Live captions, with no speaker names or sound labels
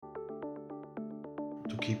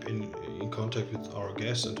to keep in contact with our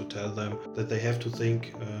guests and to tell them that they have to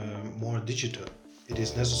think more digital. It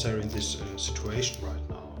is necessary in this situation right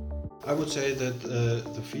now. I would say that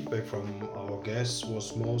the feedback from our guests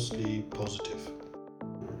was mostly positive.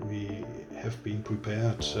 We have been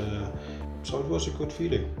prepared, so it was a good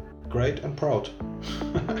feeling. Great and proud.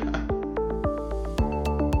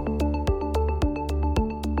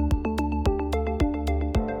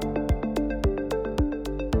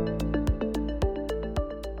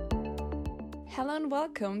 Hello and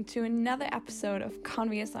welcome to another episode of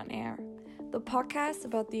Convias on Air, the podcast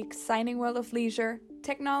about the exciting world of leisure,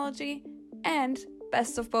 technology, and,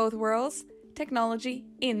 best of both worlds, technology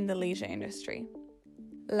in the leisure industry.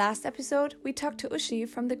 Last episode, we talked to Uschi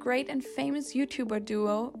from the great and famous YouTuber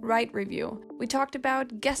duo Ride Review. We talked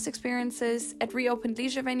about guest experiences at reopened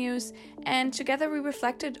leisure venues, and together we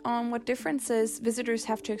reflected on what differences visitors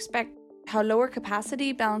have to expect, how lower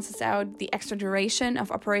capacity balances out the extra duration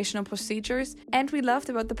of operational procedures, and we loved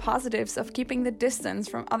about the positives of keeping the distance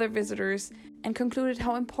from other visitors, and concluded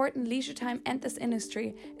how important leisure time and this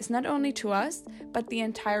industry is not only to us, but the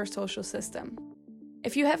entire social system.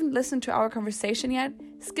 If you haven't listened to our conversation yet,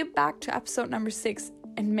 skip back to episode number 6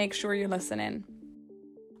 and make sure you listen in.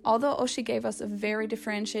 Although Uschi gave us a very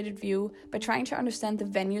differentiated view by trying to understand the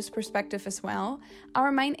venue's perspective as well,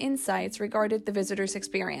 our main insights regarded the visitor's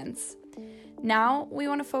experience. Now, we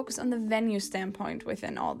want to focus on the venue standpoint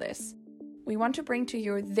within all this. We want to bring to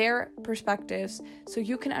you their perspectives so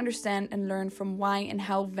you can understand and learn from why and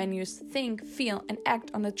how venues think, feel, and act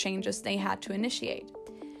on the changes they had to initiate.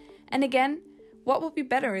 And again, what would be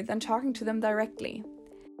better than talking to them directly?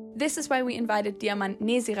 This is why we invited Diamant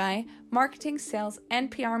Nesiraj, marketing, sales,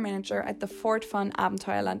 and PR manager at the Fort Fun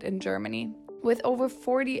Abenteuerland in Germany. With over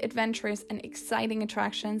 40 adventurous and exciting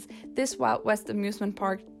attractions, this Wild West amusement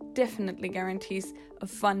park definitely guarantees a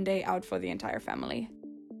fun day out for the entire family.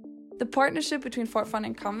 The partnership between Fort Fun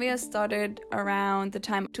and Convias started around the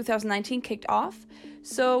time 2019 kicked off,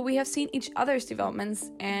 so we have seen each other's developments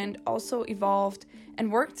and also evolved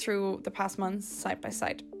and worked through the past months side by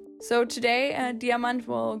side. So today, Diamant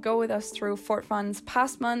will go with us through Fort Fun's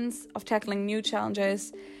past months of tackling new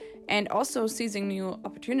challenges and also seizing new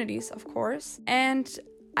opportunities, of course. And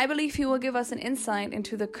I believe he will give us an insight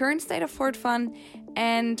into the current state of Fort Fun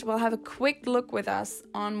and will have a quick look with us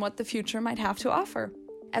on what the future might have to offer.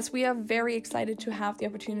 As we are very excited to have the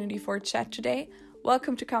opportunity for a chat today,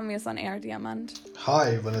 welcome to Convias on Air, Diamant.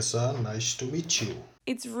 Hi, Vanessa. Nice to meet you.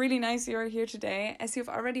 It's really nice you're here today. As you've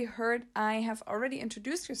already heard, I have already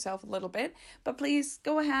introduced yourself a little bit, but please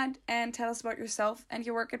go ahead and tell us about yourself and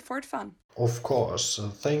your work at Fort Fun. Of course.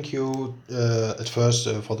 Thank you at first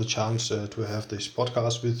for the chance to have this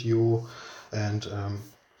podcast with you. And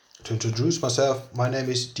to introduce myself, my name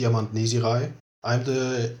is Diamant Nesiraj. I'm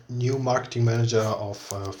the new marketing manager of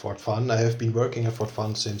Fort Fun. I have been working at Fort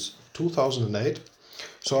Fun since 2008.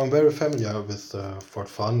 So I'm very familiar with Fort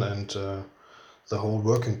Fun and the whole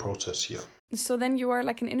working process here. So then you are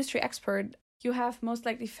like an industry expert. You have most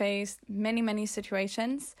likely faced many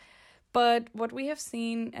situations. But what we have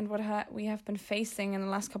seen and what we have been facing in the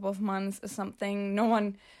last couple of months is something no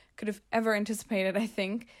one could have ever anticipated, I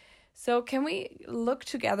think. So can we look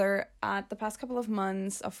together at the past couple of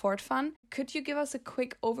months of Fort Fun? Could you give us a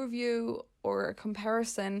quick overview or a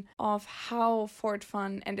comparison of how Fort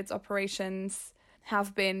Fun and its operations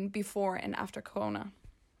have been before and after Corona?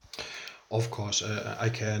 Of course, I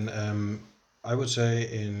can. I would say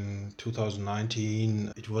in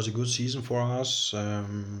 2019 it was a good season for us,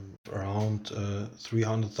 around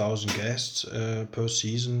 300,000 guests per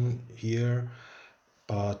season here.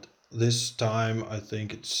 But this time I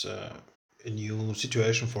think it's a new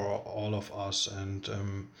situation for all of us. And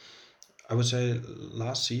I would say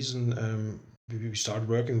last season we started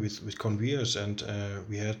working with Convias, and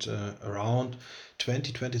we had around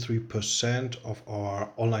 23% of our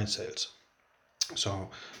online sales. So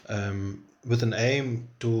with an aim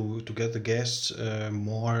to get the guests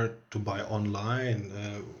more to buy online,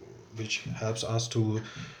 which helps us to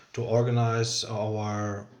organize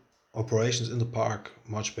our operations in the park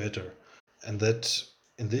much better. And that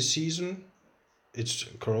in this season, it's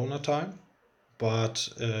Corona time, but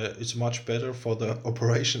it's much better for the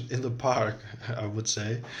operation in the park, I would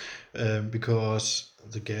say, because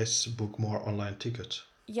the guests book more online tickets.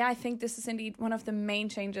 Yeah, I think this is indeed one of the main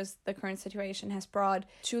changes the current situation has brought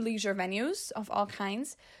to leisure venues of all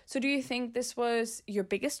kinds. So do you think this was your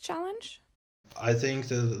biggest challenge? I think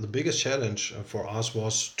the biggest challenge for us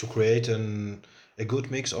was to create a good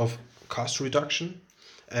mix of cost reduction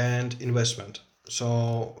and investment.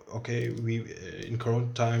 So, okay, in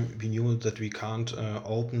Corona time, we knew that we can't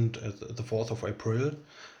open at the 4th of April.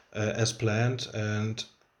 as planned, and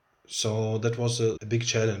so that was a big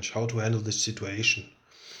challenge how to handle this situation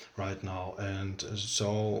right now. And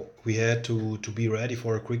so we had to be ready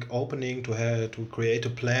for a quick opening, to create a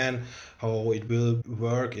plan how it will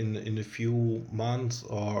work in a few months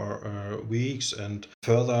or weeks, and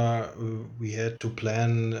further we had to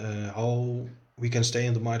plan how we can stay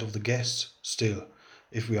in the mind of the guests still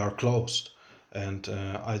if we are closed. And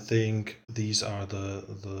I think these are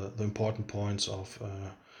the important points of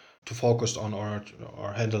to focus on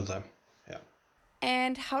or handle them. Yeah.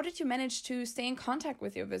 And how did you manage to stay in contact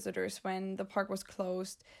with your visitors when the park was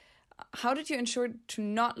closed? How did you ensure to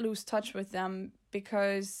not lose touch with them?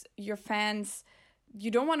 Because your fans,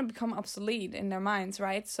 you don't want to become obsolete in their minds,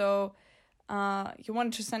 right? So you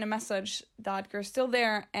wanted to send a message that you're still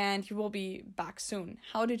there and you will be back soon.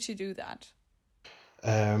 How did you do that?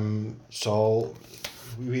 So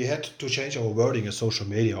we had to change our wording as social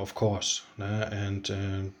media, of course, and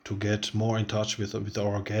to get more in touch with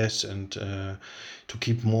our guests, and to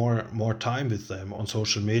keep more time with them on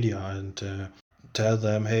social media, and tell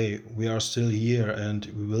them, hey, we are still here and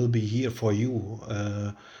we will be here for you,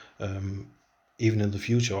 even in the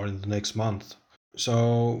future or in the next month.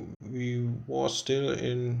 So we was still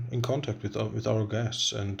in contact with our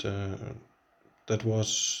guests, and that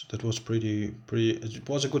was pretty. It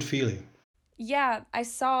was a good feeling. Yeah, I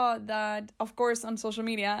saw that, of course, on social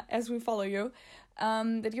media, as we follow you,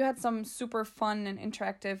 that you had some super fun and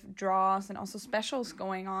interactive draws and also specials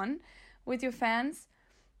going on with your fans.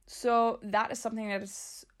 So that is something that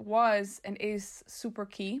was and is super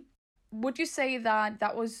key. Would you say that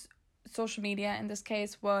that was social media in this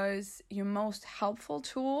case was your most helpful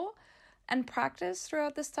tool and practice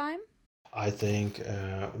throughout this time? I think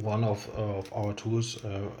one of our tools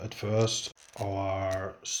at first,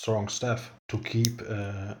 our strong staff to keep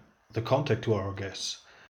the contact to our guests.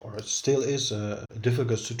 Or it still is a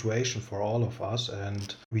difficult situation for all of us,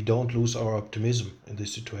 and we don't lose our optimism in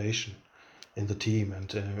this situation in the team.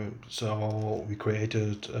 And so we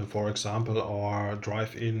created, for example, our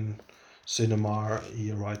drive-in cinema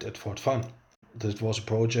here right at Fort Fun. That was a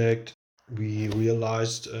project we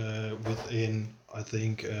realized within, I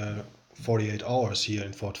think, 48 hours here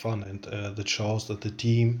in Fort Fun, and that shows that the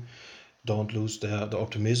team don't lose the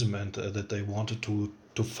optimism, and that they wanted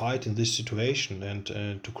to fight in this situation, and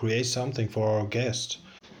to create something for our guests.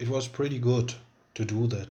 It was pretty good to do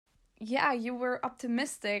that. Yeah, you were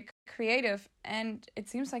optimistic, creative, and it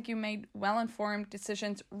seems like you made well informed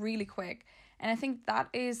decisions really quick. And I think that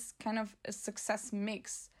is kind of a success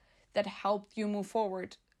mix that helped you move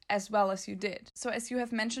forward as well as you did. So, as you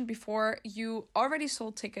have mentioned before, you already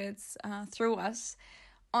sold tickets through us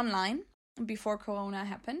online before Corona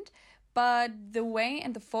happened, but the way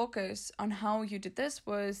and the focus on how you did this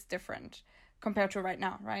was different compared to right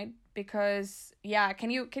now, right? Because yeah,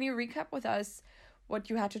 can you recap with us what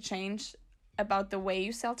you had to change about the way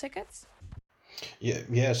you sell tickets? Yeah,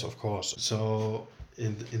 yes, of course. So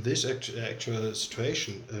in this actual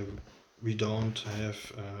situation, we don't have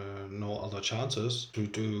no other chances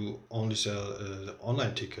to only sell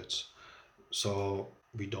online tickets. So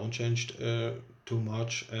we don't change too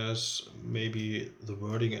much, as maybe the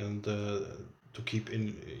wording and to keep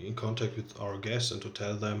in contact with our guests and to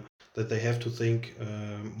tell them that they have to think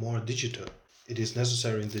more digital. It is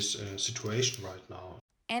necessary in this situation right now.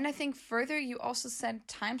 And I think further, you also set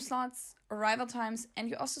time slots, arrival times, and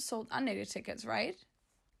you also sold undated tickets, right?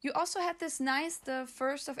 You also had this nice, the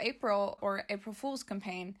 1st of April or April Fool's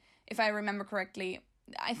campaign, if I remember correctly.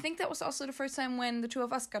 I think that was also the first time when the two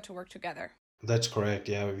of us got to work together. That's correct.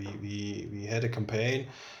 Yeah, we had a campaign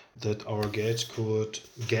that our guests could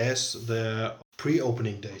guess the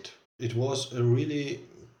pre-opening date. It was a really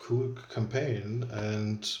cool campaign,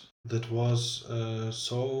 and that was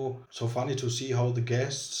so funny to see how the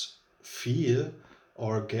guests feel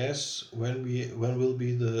or guess when will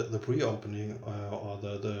be the pre-opening or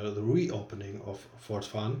the reopening of Fort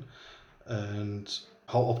Fun, and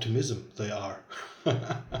how optimism they are.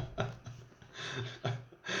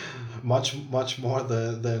 Much more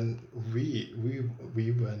than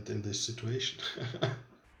we went in this situation.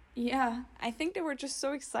 Yeah, I think they were just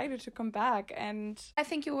so excited to come back. And I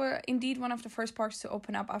think you were indeed one of the first parks to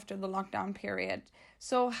open up after the lockdown period.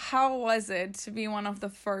 So, how was it to be one of the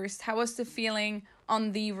first? How was the feeling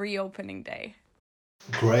on the reopening day?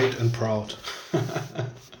 Great and proud.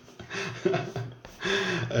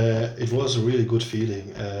 It was a really good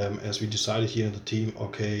feeling, as we decided here in the team,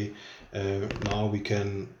 okay, now we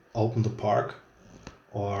can open the park,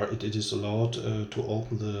 or it is allowed to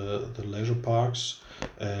open the leisure parks.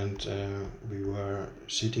 And we were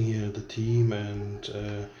sitting here in the team and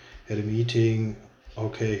had a meeting.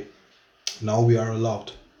 Okay, now we are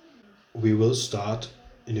allowed. we will start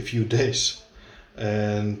in a few days.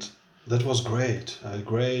 And that was great.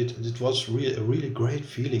 Great. It was a really great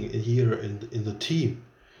feeling here in the team,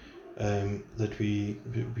 that we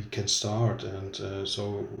can start, and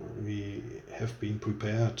so we have been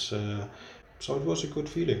prepared. So it was a good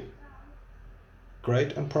feeling.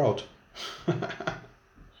 Great and proud.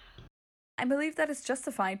 I believe that is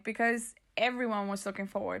justified because everyone was looking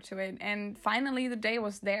forward to it, and finally the day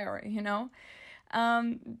was there, you know?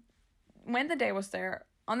 When the day was there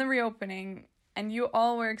on the reopening and you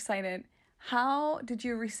all were excited, how did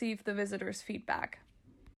you receive the visitors' feedback?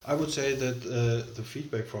 I would say that the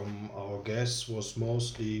feedback from our guests was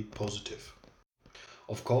mostly positive.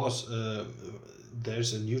 Of course,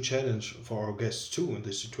 there's a new challenge for our guests too in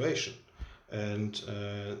this situation, and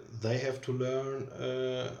they have to learn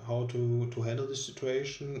how to handle this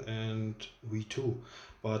situation, and we too.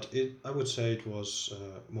 But I would say it was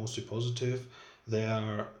mostly positive. There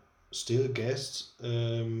are still guests,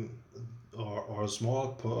 or a small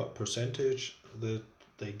percentage that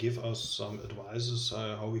they give us some advices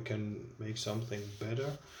how we can make something better,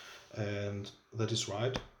 and that is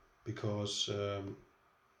right, because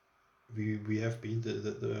we have been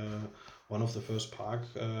the one of the first park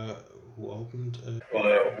who opened,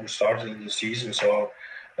 or who started the season. So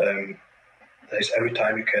there's every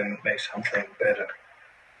time you can make something better.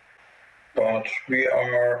 But we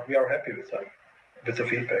are happy with them, with the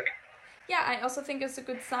feedback. Yeah, I also think it's a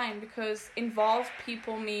good sign because involved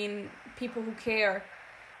people mean people who care.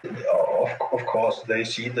 Of course, they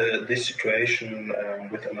see this situation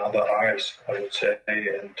with another eyes, I would say,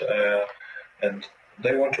 and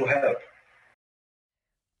they want to help.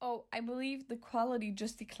 Oh, I believe the quality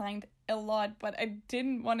just declined a lot, but I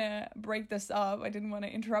didn't want to break this up. I didn't want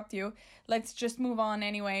to interrupt you. Let's just move on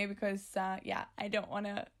anyway because, yeah, I don't want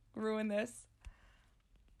to ruin this.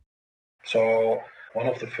 So one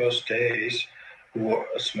of the first days,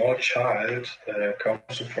 a small child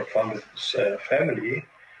comes for fun with his family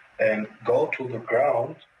and go to the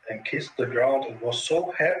ground and kiss the ground and was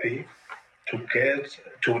so happy to get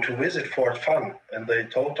to visit Fort Fun. And they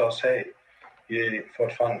told us, hey, yeah,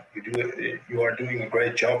 Fort Fun, you are doing a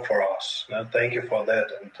great job for us. Thank you for that.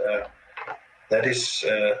 And that is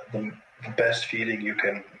the best feeling you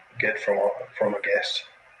can get from a guest.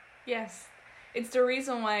 Yes, it's the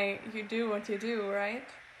reason why you do what you do, right?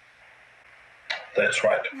 That's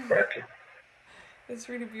right, correctly. It's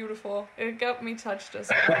really beautiful. It got me touched as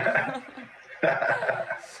well.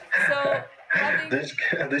 So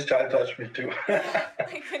this child touched me too.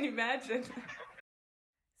 I can imagine.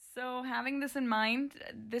 So having this in mind,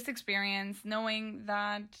 this experience, knowing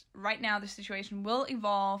that right now the situation will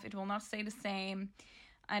evolve, it will not stay the same,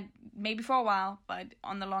 and maybe for a while, but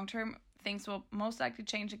on the long term, things will most likely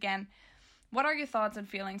change again. What are your thoughts and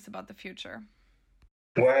feelings about the future?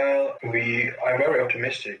 Well, I'm very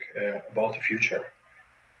optimistic about the future.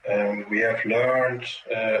 We have learned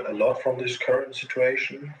a lot from this current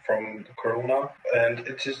situation, from the corona, and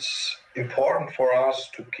it is important for us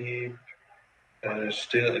to keep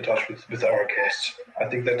still in touch with our guests. I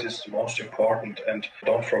think that is the most important, and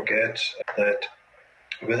don't forget that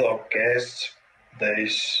with our guests, there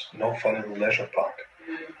is no fun in the leisure park.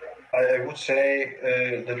 I would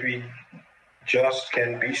say that we just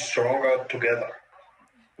can be stronger together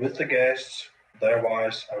with the guests.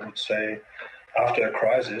 Otherwise, I would say after a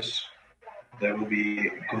crisis, there will be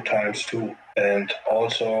good times too. And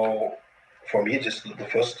also, for me, this is the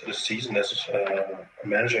first season as a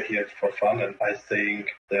manager here for Fun, and I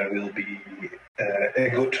think there will be a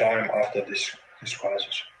good time after this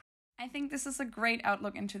crisis. I think this is a great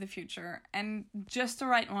outlook into the future and just the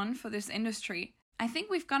right one for this industry. I think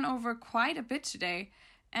we've gone over quite a bit today.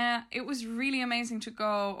 It was really amazing to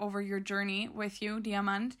go over your journey with you,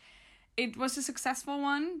 Diamant. It was a successful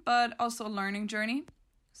one, but also a learning journey.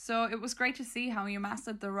 So it was great to see how you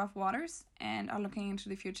mastered the rough waters and are looking into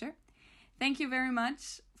the future. Thank you very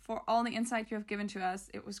much for all the insight you have given to us.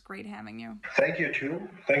 It was great having you. Thank you too.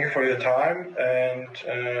 Thank you for your time. And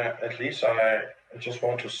at least I just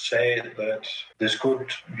want to say that this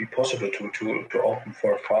could be possible to open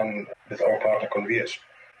for Fun with our partner Convias,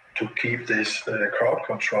 to keep this crowd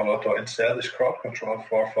control, or to install this crowd control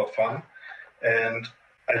for Fun. And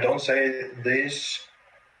I don't say this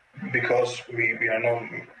because we are now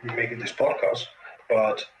making this podcast,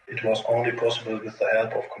 but it was only possible with the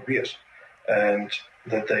help of Convias, and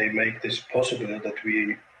that they make this possible, that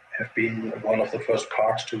we have been one of the first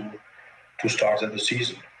parks to start in the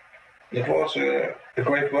season. It was a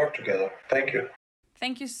great work together. Thank you.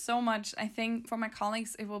 Thank you so much. I think for my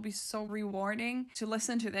colleagues, it will be so rewarding to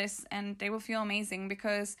listen to this, and they will feel amazing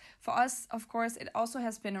because for us, of course, it also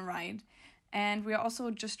has been a ride. And we are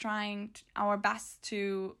also just trying our best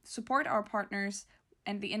to support our partners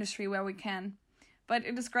and the industry where we can. But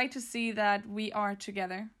it is great to see that we are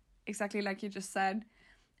together, exactly like you just said,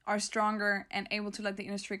 are stronger and able to let the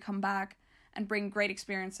industry come back and bring great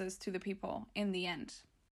experiences to the people in the end.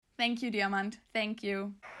 Thank you, Diamant. Thank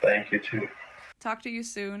you. Thank you too. Talk to you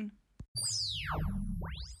soon.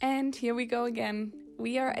 And here we go again.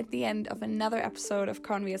 We are at the end of another episode of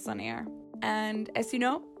Convies on Air. And as you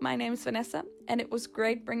know, my name is Vanessa, and it was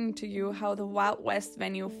great bringing to you how the Wild West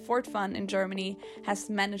venue Fort Fun in Germany has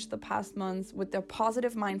managed the past months with their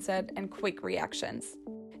positive mindset and quick reactions.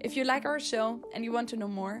 If you like our show and you want to know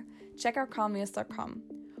more, check out convies.com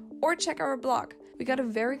or check our blog. We got a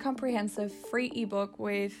very comprehensive free ebook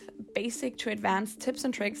with basic to advanced tips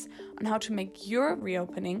and tricks on how to make your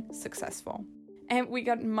reopening successful. And we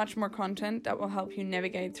got much more content that will help you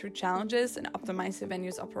navigate through challenges and optimize your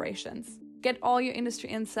venue's operations. Get all your industry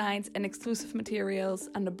insights and exclusive materials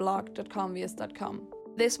on the blog.convies.com.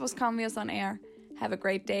 This was Convies on Air. Have a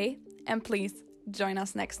great day, and please join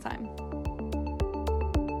us next time.